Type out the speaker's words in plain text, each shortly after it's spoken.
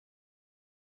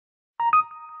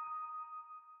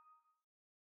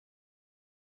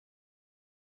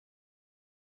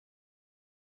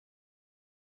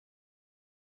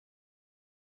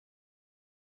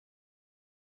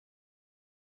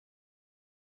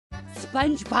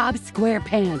SpongeBob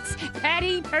SquarePants,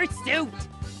 Patty Pursuit!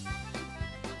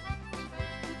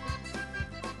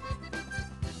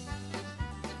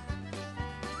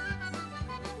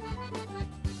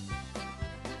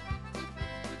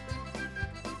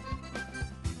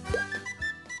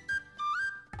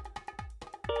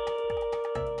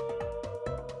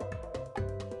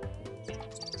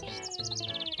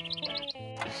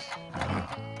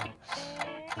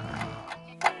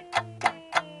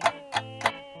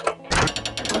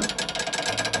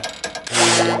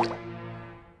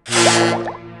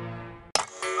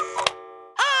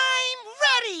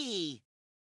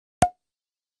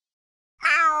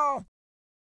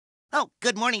 Oh,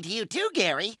 good morning to you too,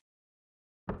 Gary.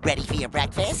 Ready for your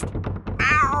breakfast?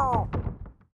 Ow!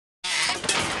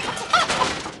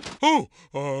 Oh,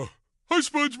 hi,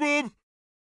 SpongeBob.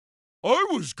 I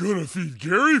was gonna feed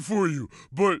Gary for you,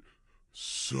 but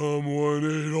someone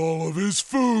ate all of his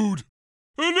food.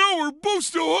 And now we're both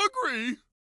still hungry.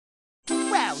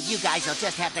 Well, you guys will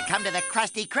just have to come to the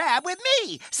Krusty Krab with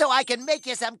me, so I can make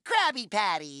you some Krabby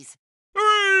Patties.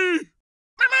 Hooray!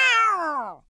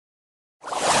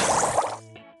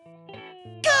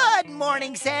 Good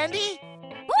morning, Sandy.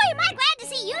 Boy, am I glad to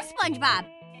see you, SpongeBob.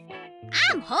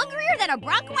 I'm hungrier than a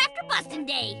Bronco after busting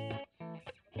day.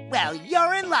 Well,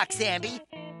 you're in luck, Sandy,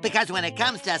 because when it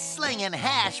comes to slinging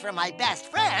hash for my best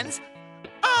friends,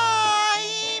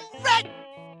 I'm ready.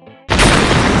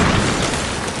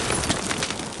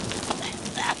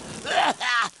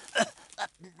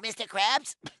 Mr.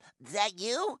 Krabs, is that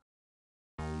you?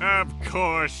 Of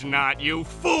course not, you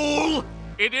fool!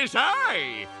 It is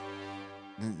I!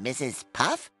 Mrs.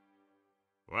 Puff?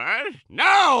 What?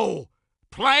 No!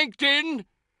 Plankton!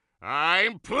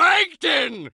 I'm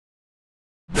Plankton!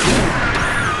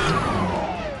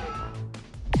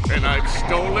 And I've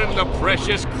stolen the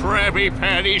precious Krabby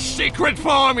Patty secret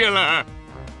formula!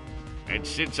 And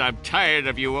since I'm tired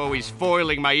of you always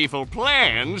foiling my evil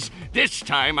plans, this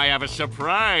time I have a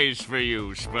surprise for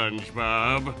you,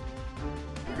 SpongeBob.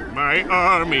 My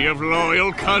army of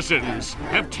loyal cousins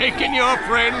have taken your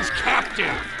friends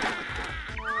captive.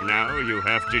 Now you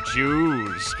have to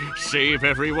choose. Save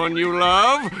everyone you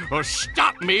love, or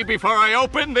stop me before I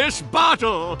open this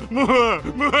bottle.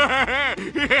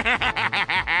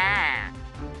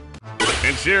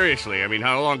 And seriously, I mean,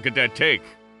 how long could that take?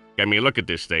 I mean, look at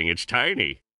this thing. It's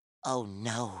tiny. Oh,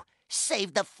 no.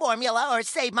 Save the formula or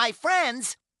save my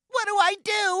friends. What do I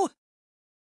do?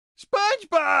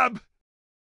 SpongeBob!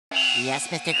 Yes,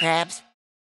 Mr. Krabs?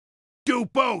 Do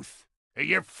both, or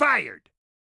you're fired.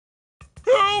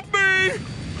 Help me!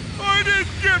 I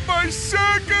didn't get my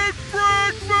second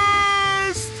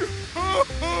breakfast!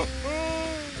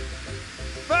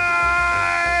 Fired!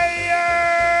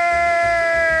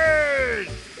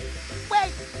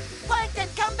 Wait! Plankton,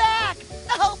 come back!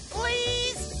 Oh,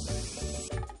 please!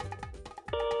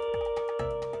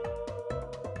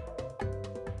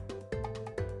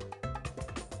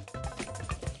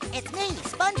 It's me,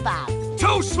 SpongeBob.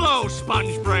 Too slow,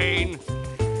 Sponge Brain!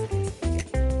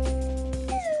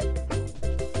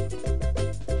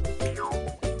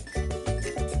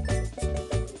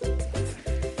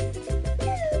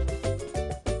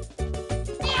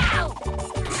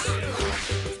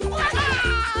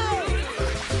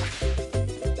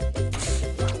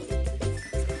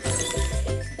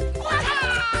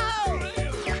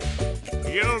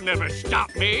 You'll never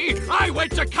stop me! I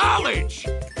went to college!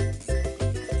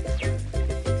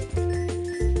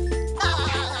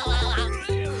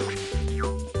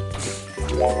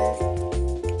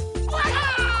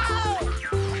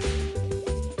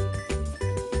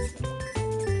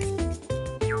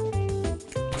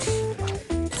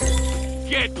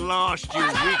 Get lost, you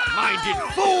weak-minded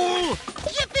fool!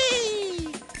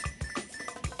 Yippee!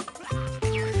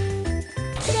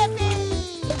 Yippee!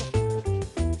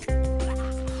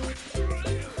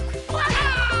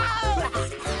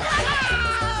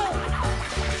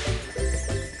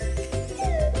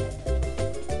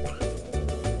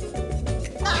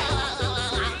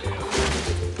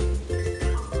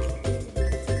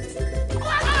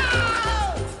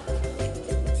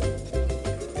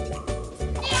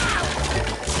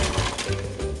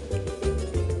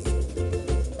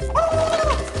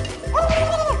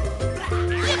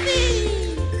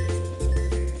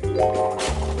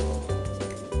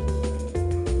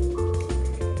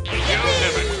 You'll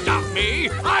never stop me!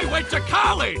 I went to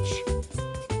college!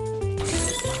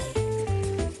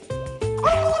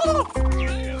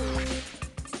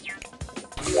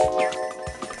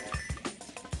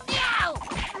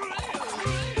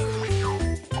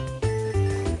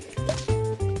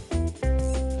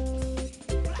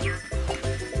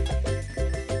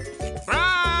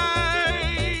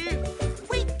 Fry!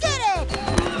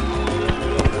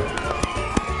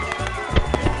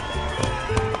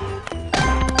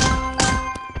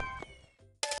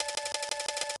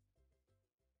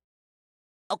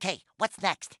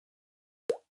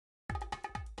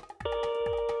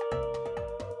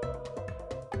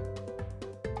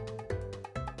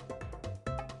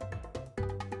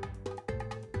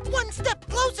 one step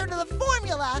closer to the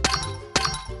formula.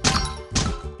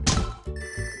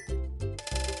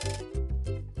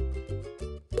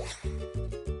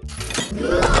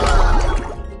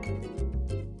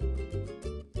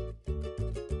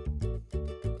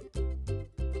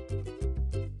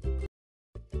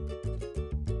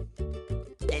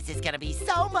 This is gonna be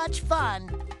so much fun.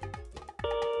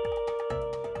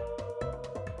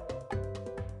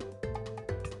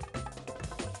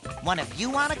 One of you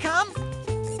wanna come?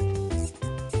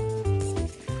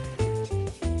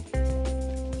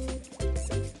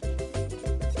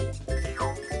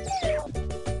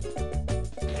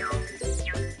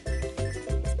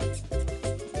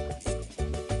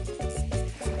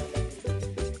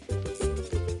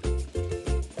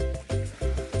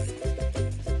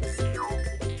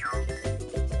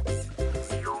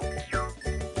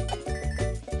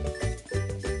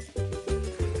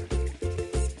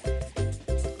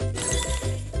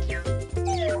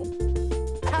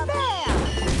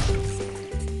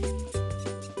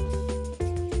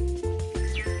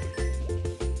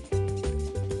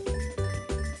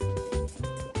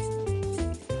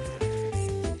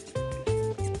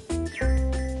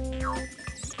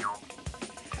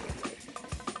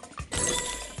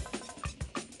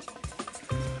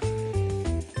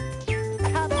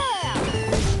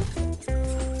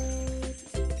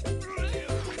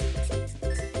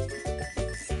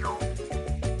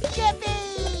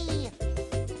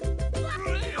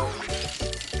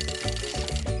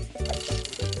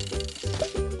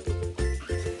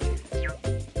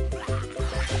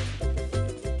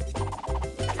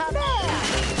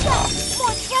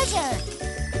 More treasure!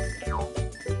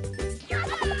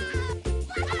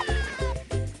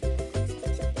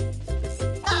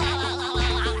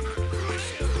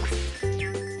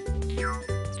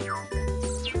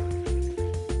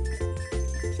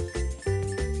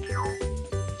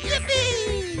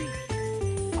 Yippee!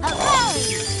 Hooray!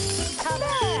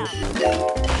 Hooray!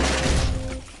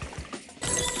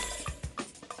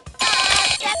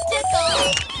 That's tickle!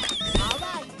 All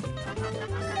right.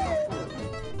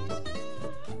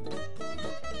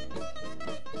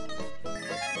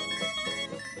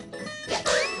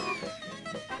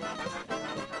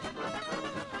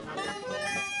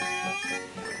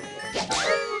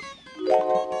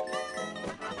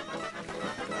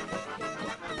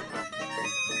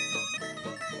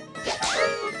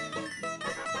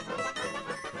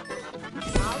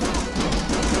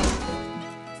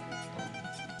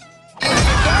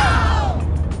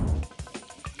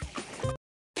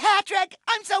 Patrick,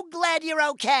 I'm so glad you're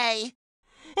okay.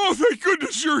 Oh, thank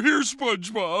goodness you're here,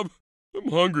 Spongebob. I'm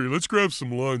hungry. Let's grab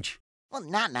some lunch. Well,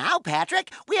 not now,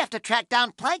 Patrick. We have to track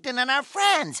down Plankton and our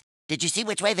friends. Did you see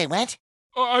which way they went?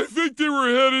 I think they were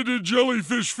headed to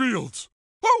Jellyfish Fields.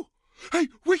 Oh, hey,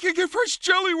 we can get fresh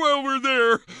jelly while we're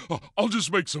there. I'll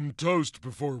just make some toast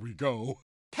before we go.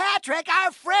 Patrick,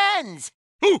 our friends!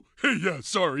 Oh, hey, yeah,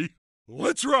 sorry.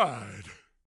 Let's ride.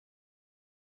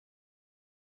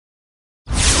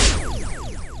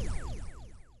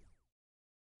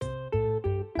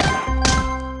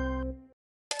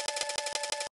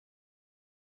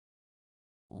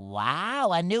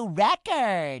 Wow, a new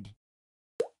record.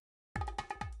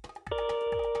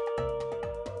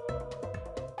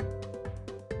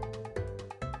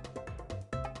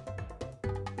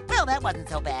 Well, that wasn't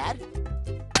so bad.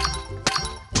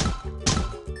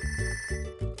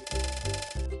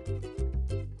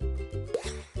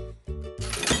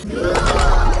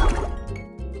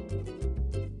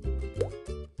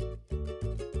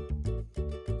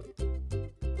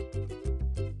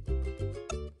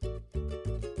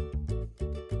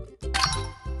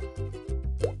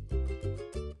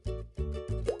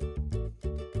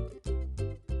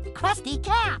 Crusty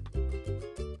cap.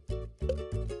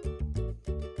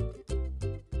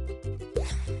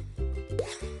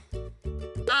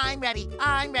 I'm ready,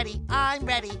 I'm ready, I'm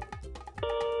ready.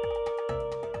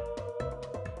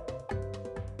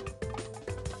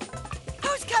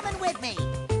 Who's coming with me?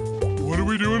 What are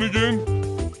we doing again?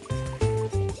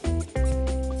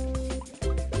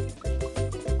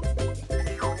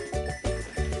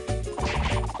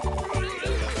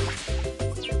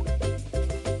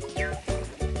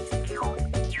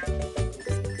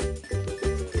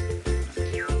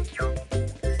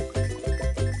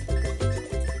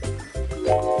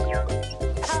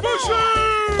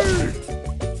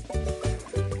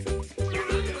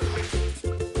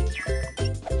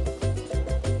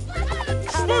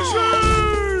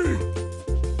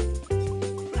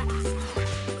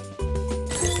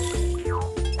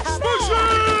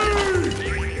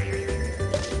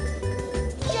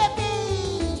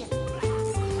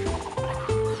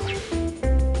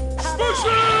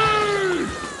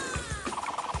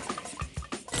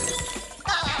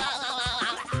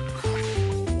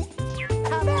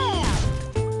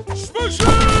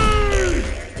 Slushy!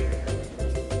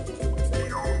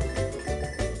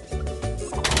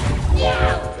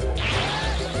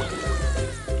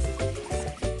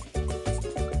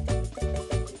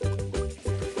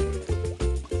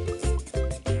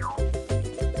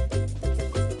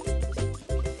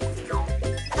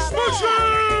 Slushy!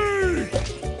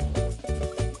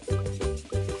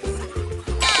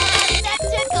 That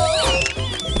tickles.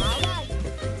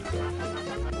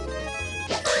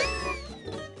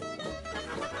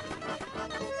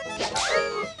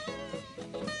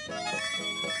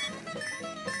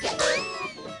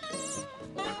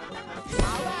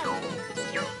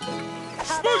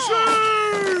 Slushy!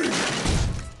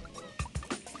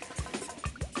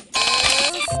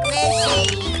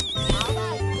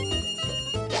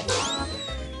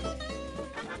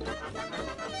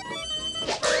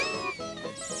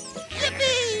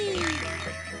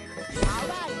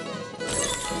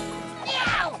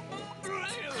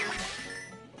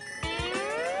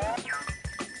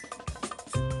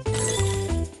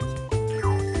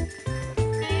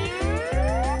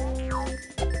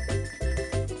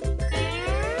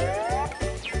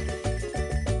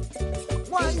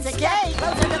 One's a K,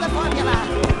 closer to the formula.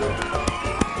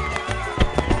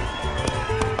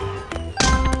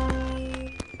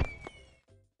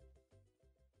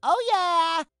 Oh,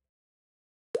 yeah!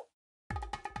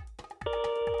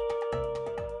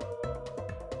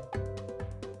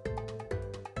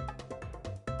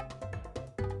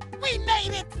 We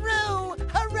made it through!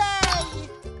 Hooray!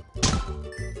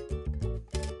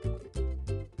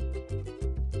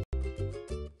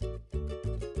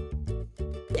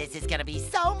 This is gonna be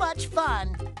so much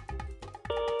fun!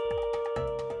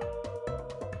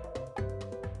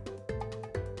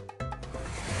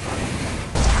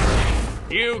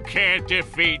 You can't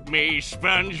defeat me,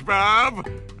 SpongeBob.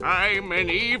 I'm an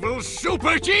evil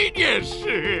super genius.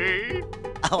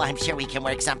 Oh, I'm sure we can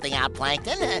work something out,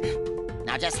 Plankton.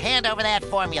 Now just hand over that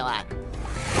formula.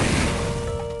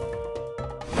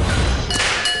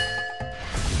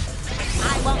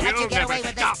 I won't let you You'll get never away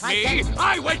with stop this, me. Plankton.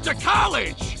 I went to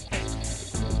college.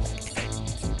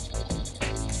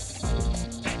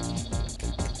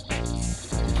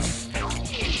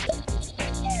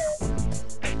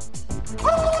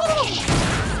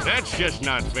 That's just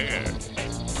not fair.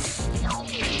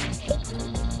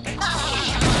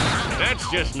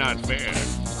 That's just not fair.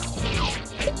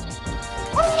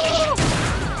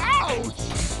 Ouch!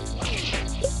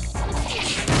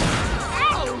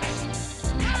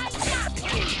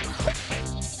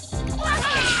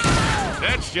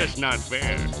 That's just not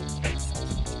fair.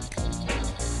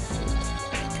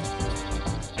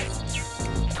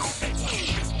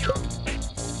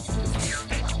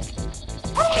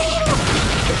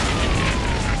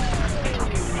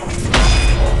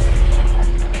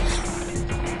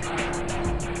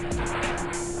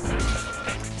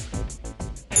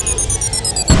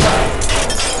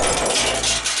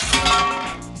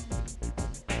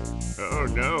 Oh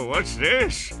no, what's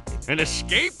this? An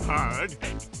escape pod?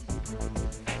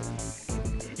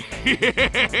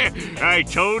 I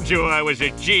told you I was a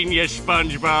genius,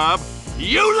 SpongeBob.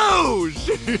 You lose!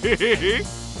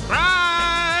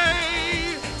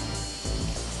 Bye!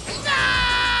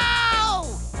 No!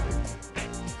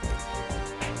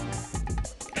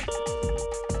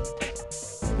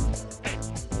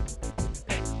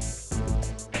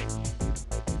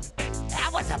 That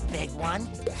was a big one.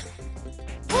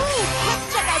 Ooh,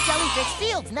 let's check out Jellyfish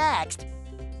Fields next.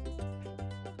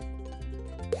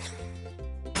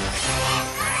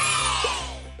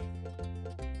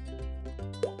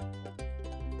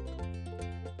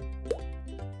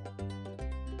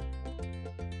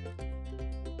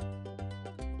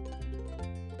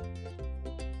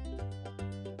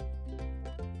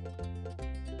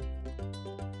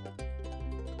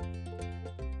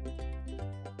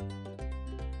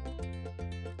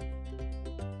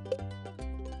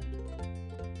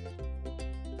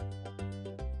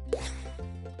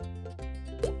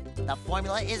 The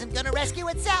formula isn't gonna rescue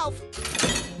itself.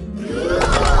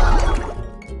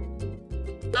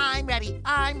 I'm ready,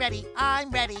 I'm ready, I'm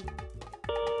ready.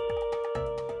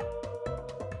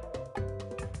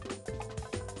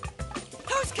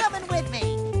 Who's coming with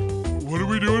me? What are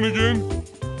we doing again?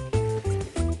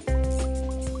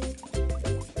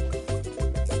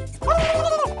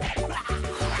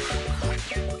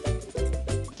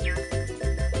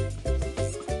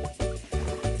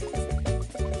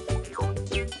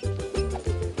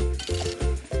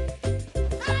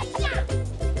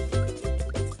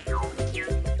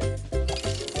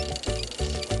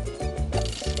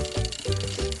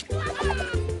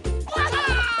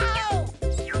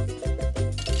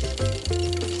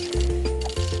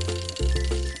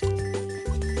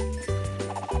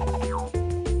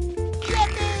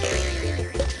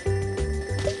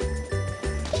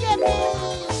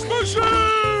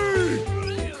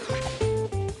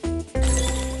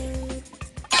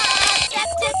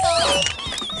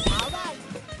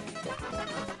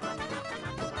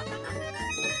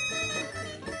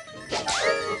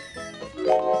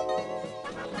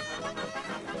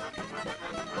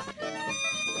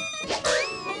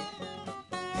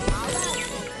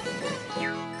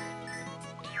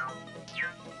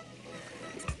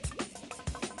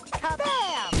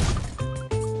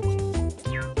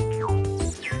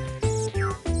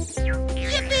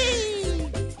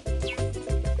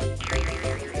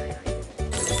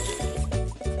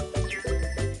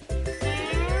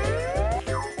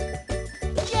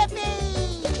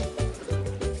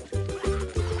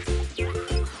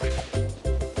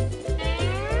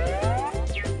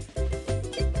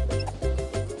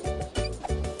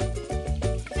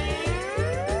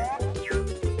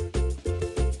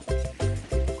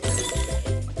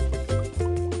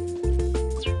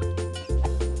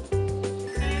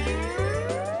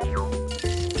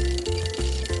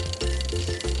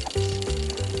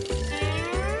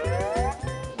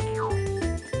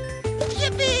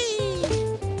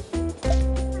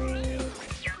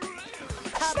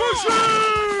 Smushy!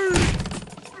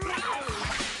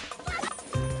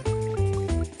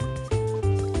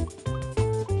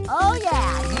 Oh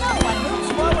yeah, no one moves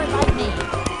forward like me.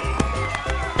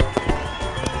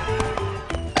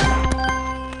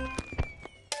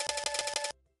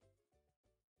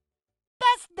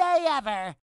 Best day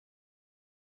ever.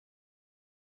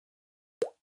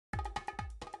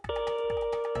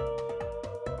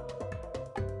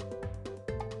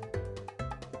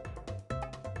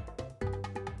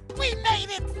 We made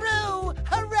it through!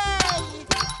 Hooray!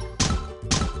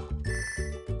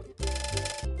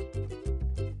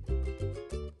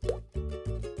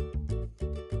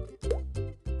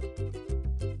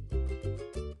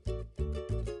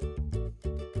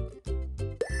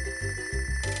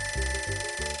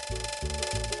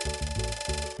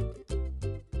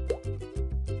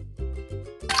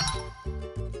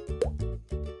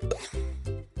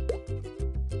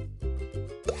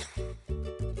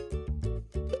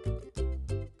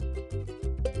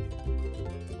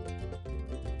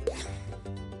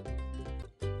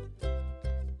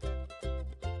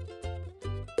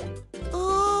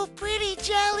 Ooh, pretty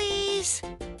jellies!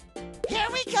 Here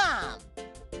we come!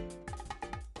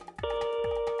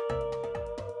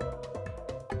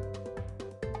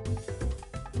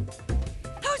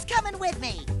 Who's coming with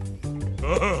me?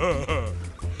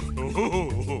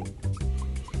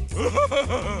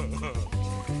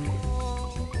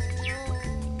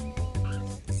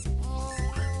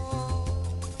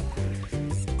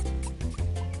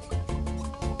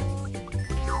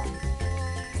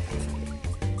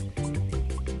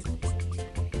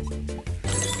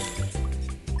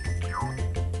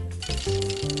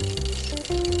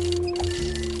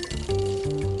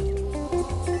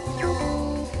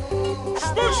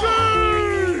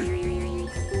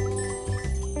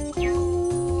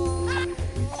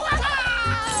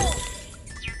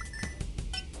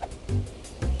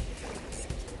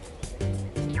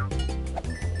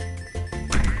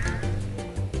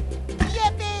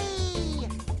 Yippee!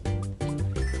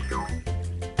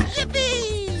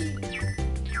 Yippee!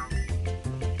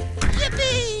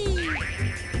 Yippee!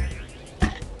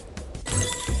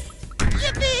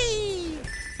 Yippee!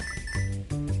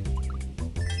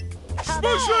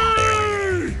 Smushy!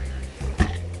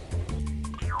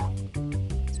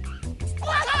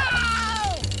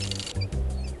 Wow!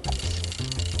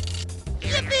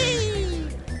 Yippee!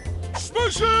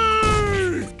 Smushy!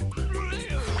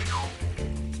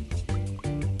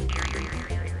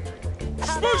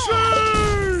 Smushy!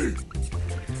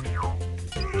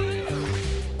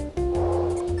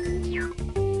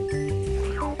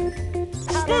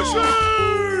 Smushy!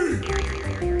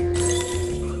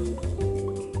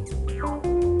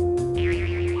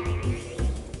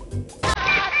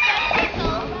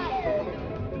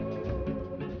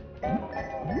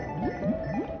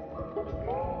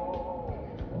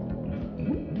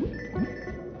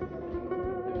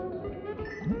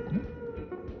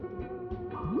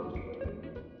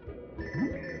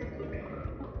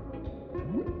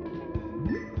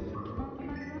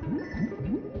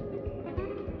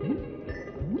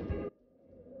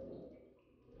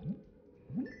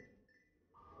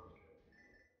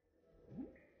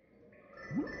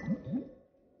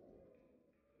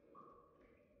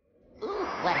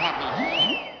 What have we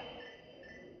here?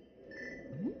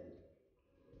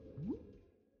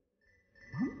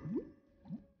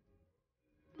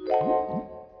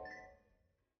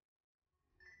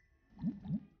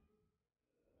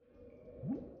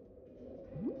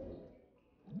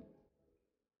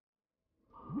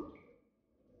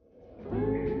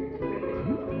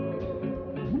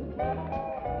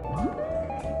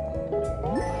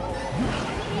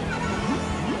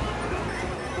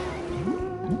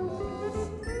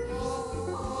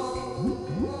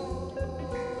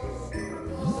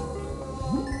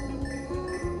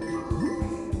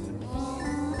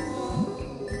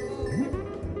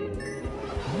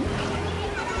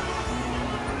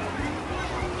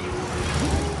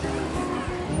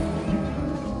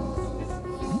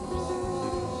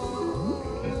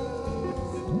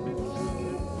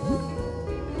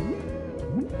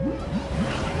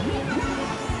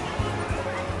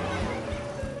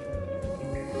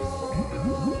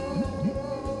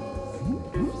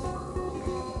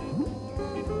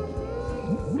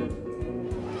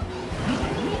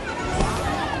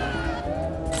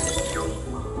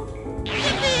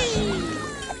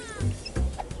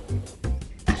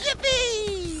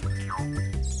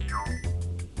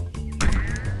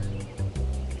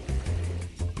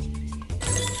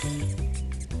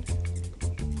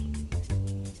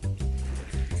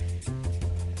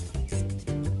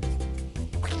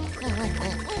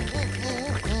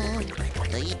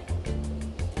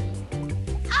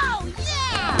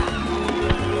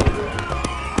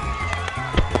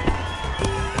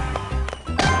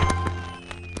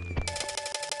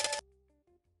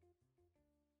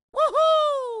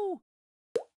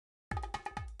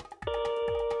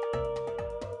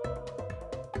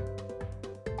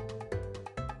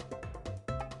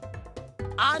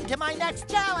 On to my next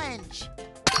challenge.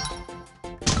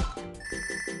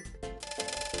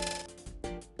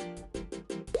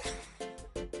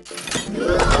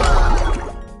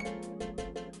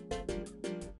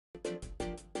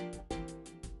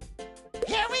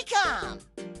 Here we come.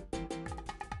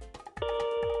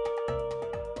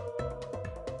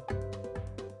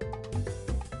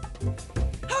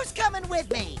 Who's coming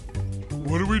with me?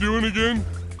 What are we doing again?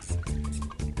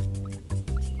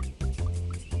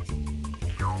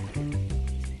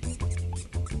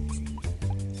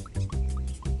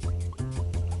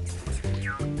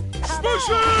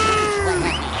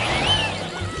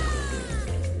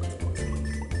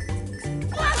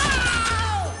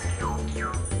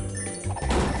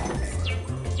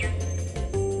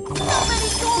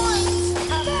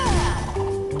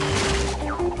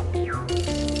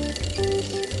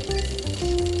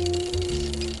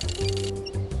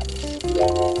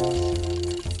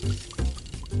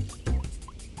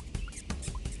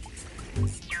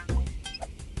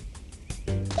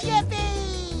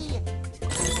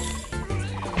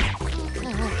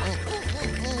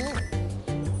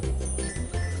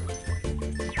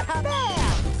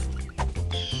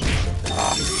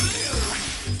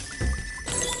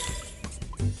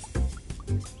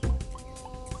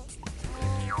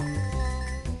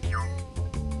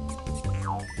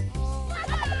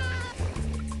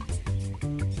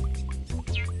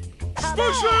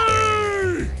 Smushy!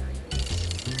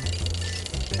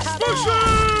 Smushy!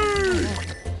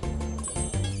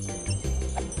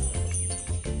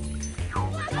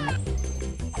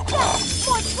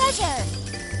 More treasure!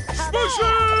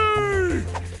 Smushy!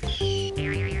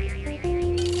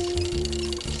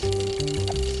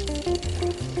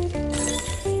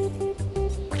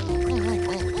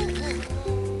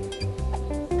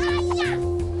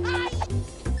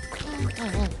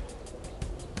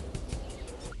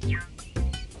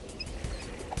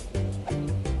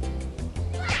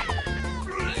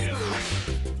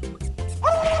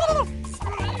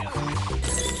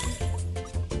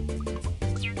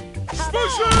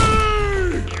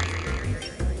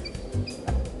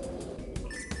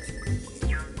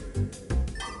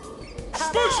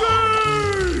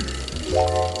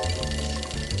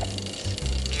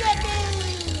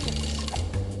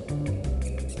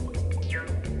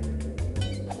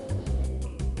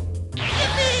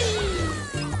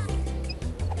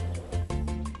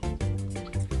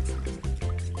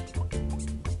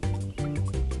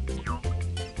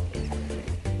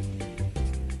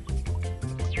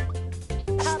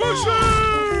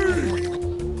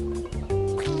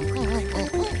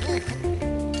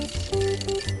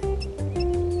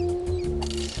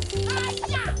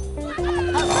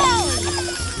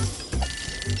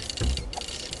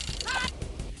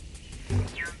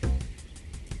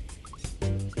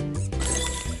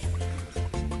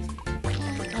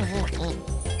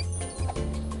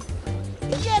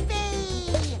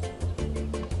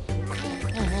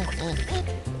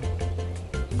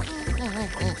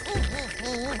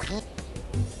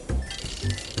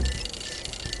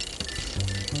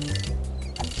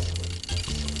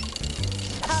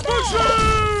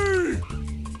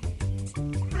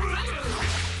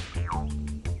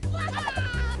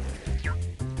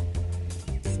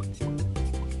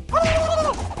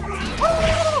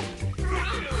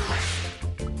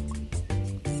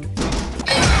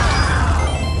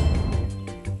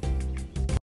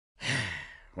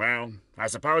 Well, I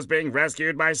suppose being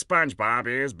rescued by Spongebob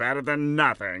is better than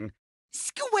nothing.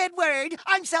 Squidward,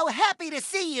 I'm so happy to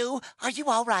see you. Are you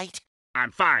all right?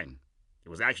 I'm fine. It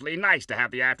was actually nice to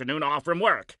have the afternoon off from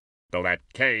work, though that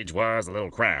cage was a little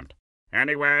cramped.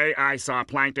 Anyway, I saw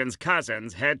Plankton's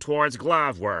cousins head towards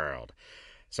Glove World.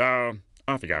 So,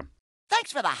 off you go.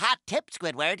 Thanks for the hot tip,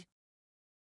 Squidward.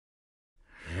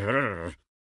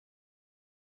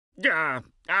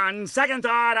 On second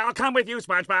thought, I'll come with you,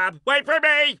 Spongebob. Wait for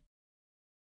me!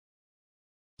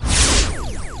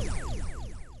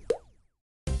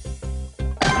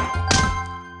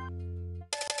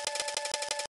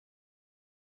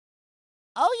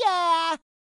 Oh, yeah!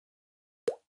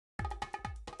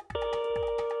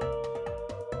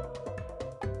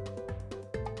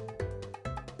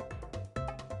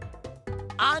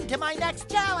 On to my next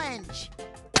challenge.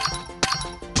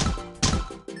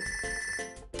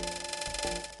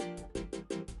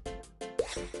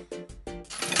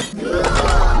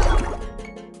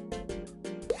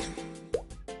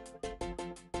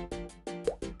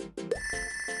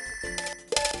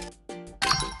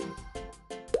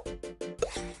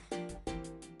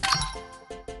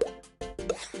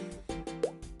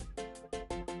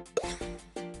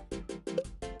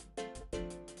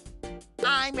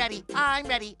 I'm ready, I'm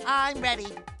ready, I'm ready.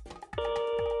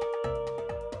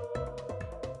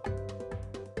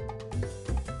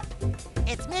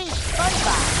 It's me,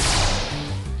 SpongeBob.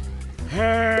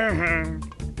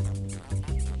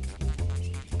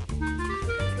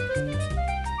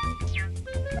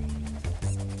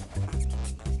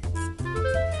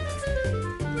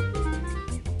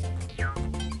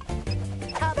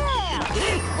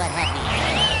 What happened?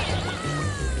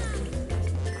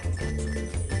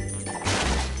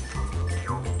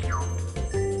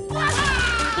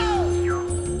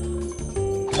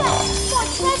 More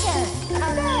treasure! More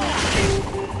treasure!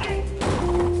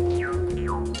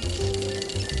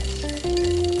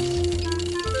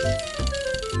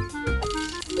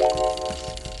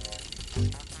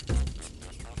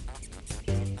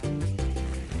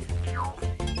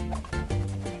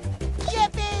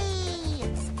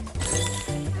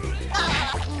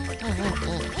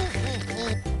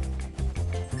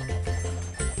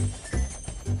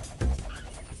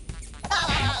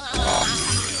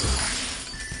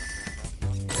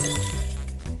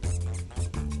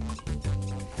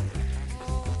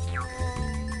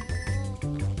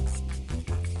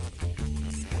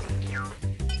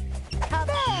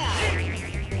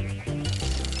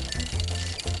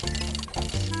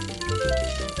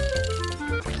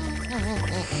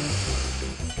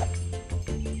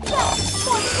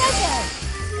 More treasure!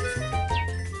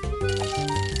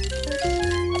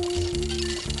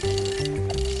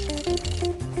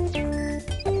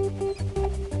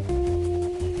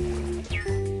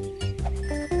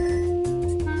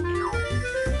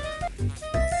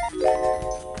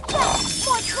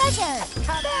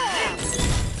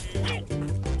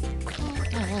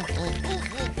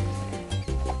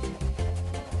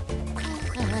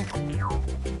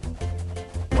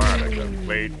 What a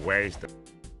complete waste of...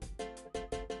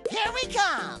 Here we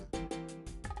come!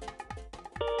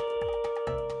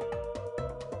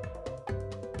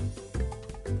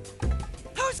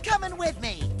 Who's coming with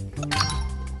me?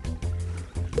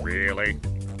 Really?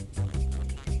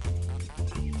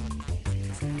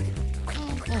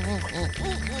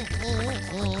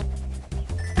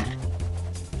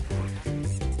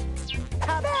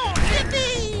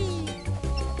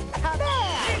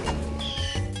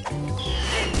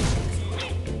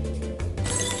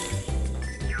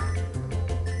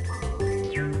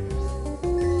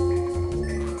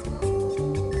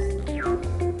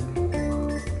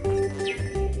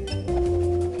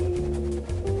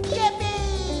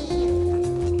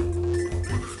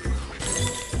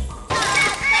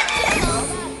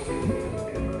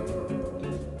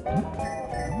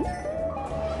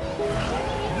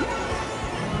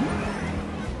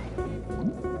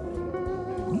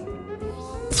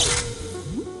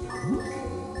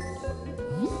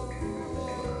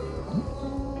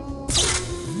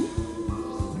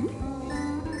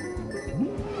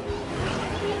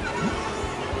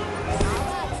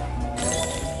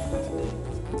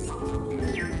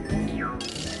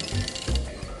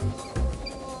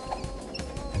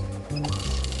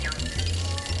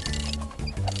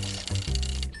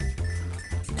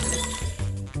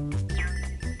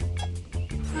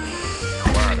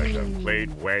 What a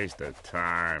complete waste of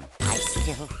time. I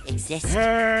still exist.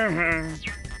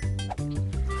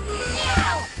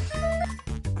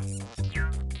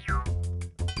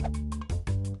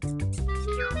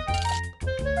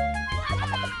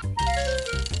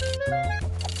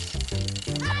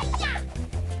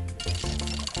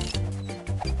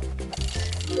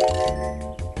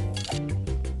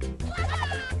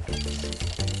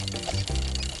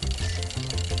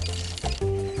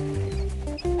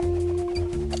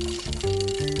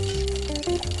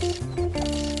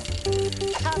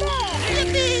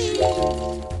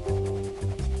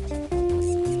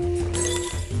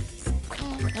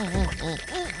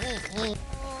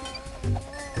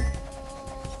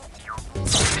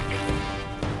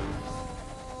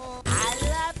 I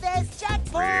love this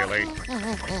checkpoint. Really?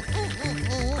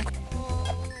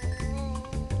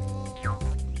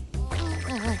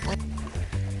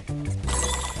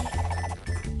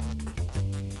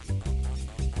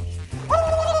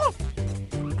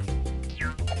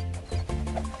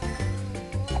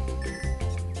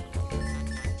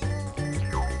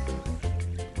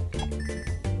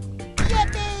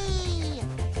 Yippee!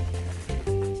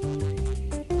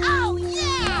 Oh,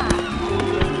 yeah!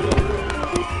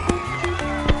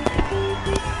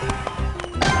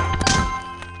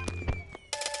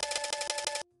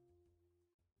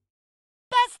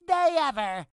 Best day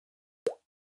ever!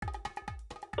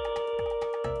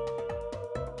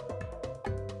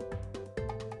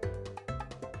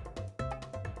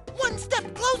 One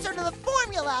step closer to the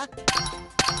formula!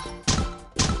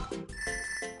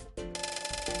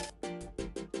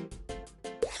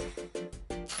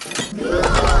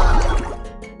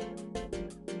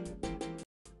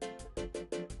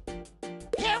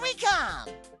 come!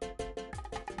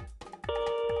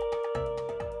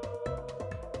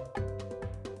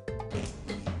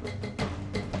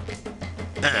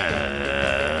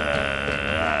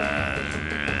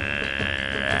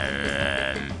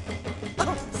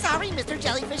 Oh, sorry, Mr.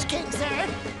 Jellyfish King, sir.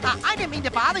 I didn't mean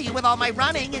to bother you with all my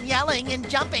running and yelling and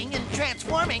jumping and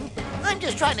transforming. I'm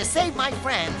just trying to save my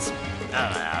friends.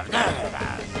 Ouch!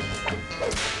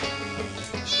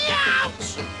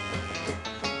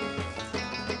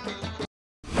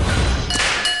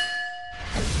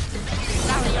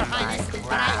 Sorry, Your Highness,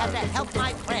 but I have to help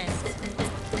my friends.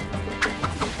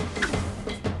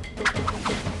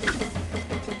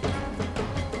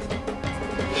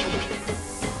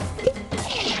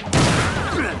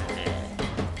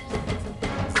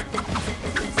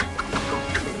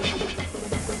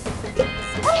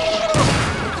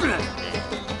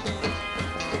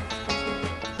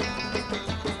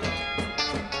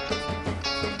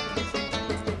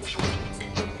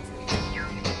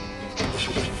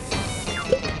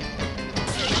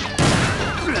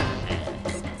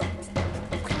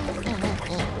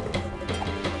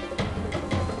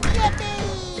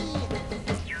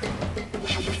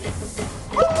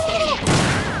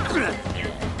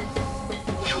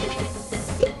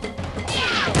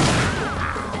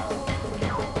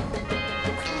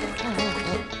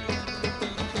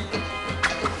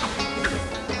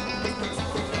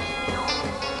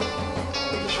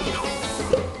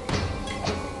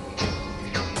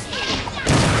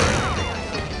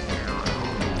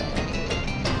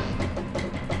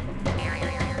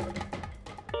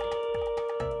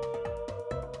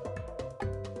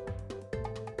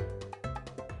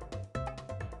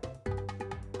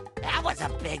 That was a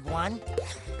big one.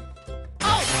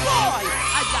 Oh, boy!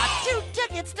 I got 2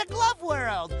 tickets to Glove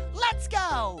World! Let's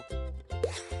go!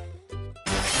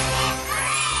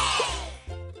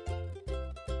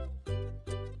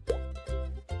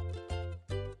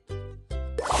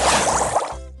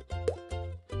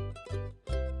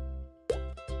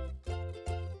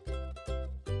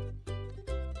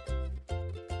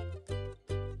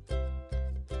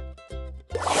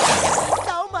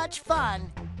 So much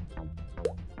fun!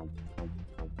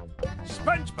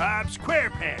 SpongeBob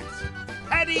SquarePants.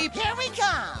 Patty, Here we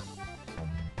come!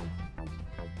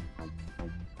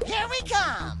 Here we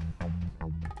come!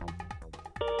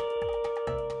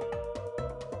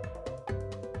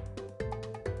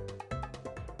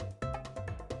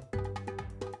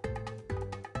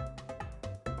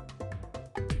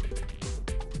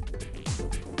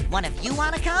 One of you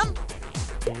want to come?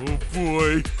 Oh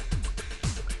boy.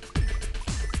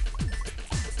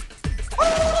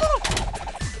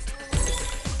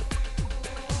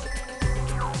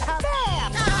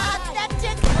 Bam! Ah, that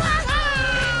tick! Wahoo!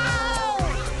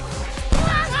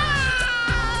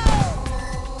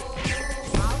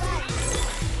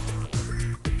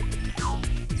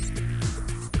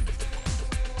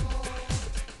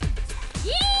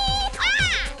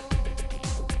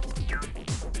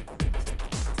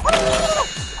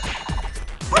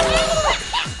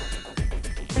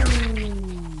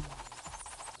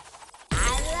 I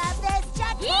love this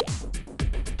chucky!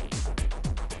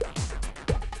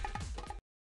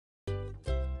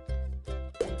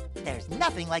 There's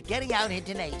nothing like getting out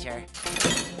into nature.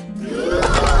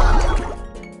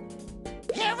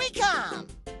 Here we come!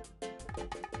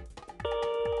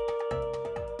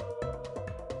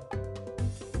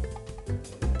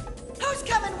 Who's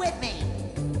coming with me?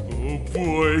 Oh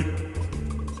boy.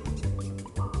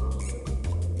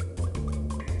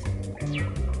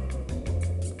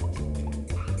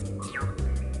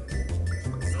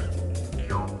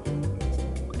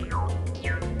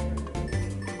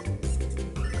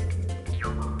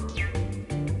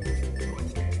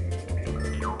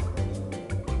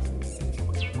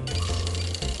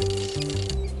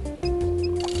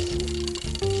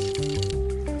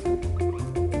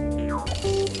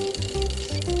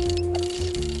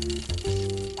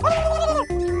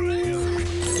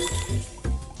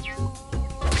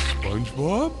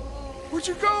 SpongeBob? Where'd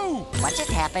you go? What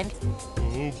just happened?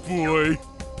 Oh boy.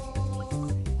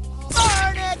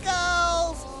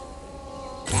 Barnacles!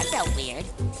 That felt weird.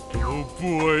 Oh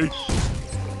boy.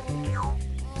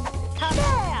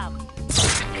 Bam!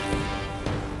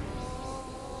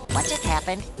 What just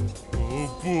happened? Oh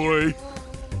boy.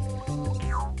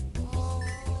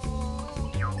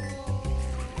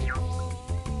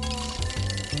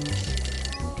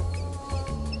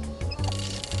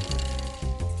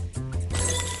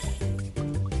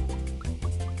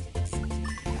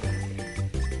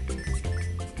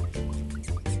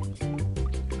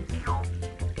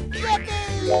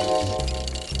 Yippee!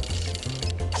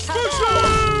 Sushi!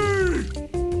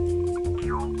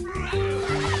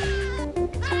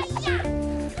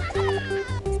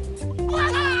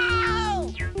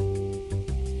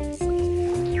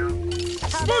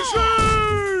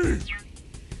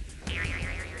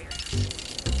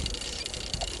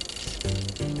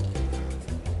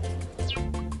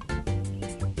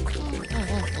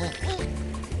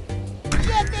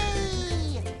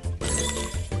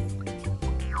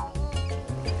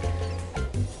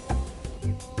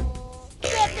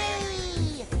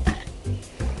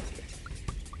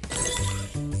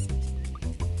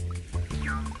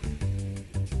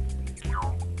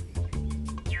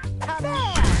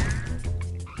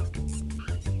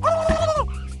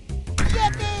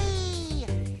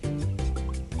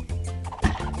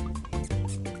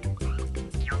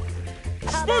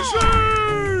 Smushy!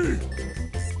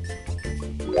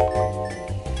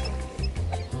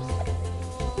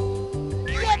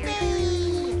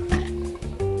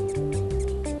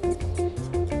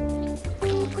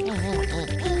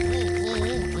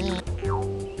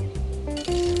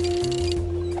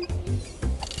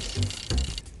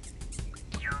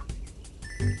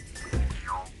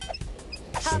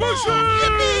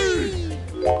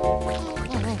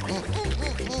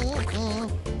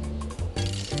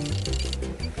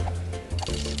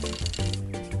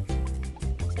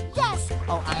 Yes!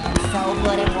 Oh, I am so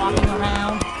good at walking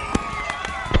around.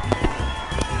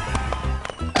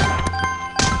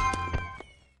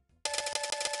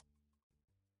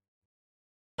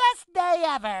 Best day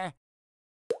ever!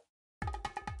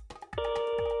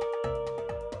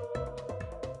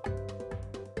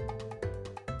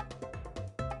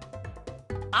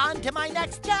 On to my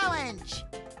next challenge!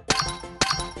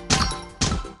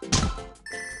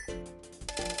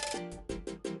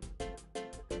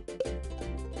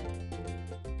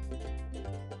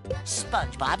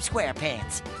 SpongeBob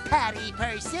SquarePants, Patty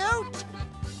Pursuit!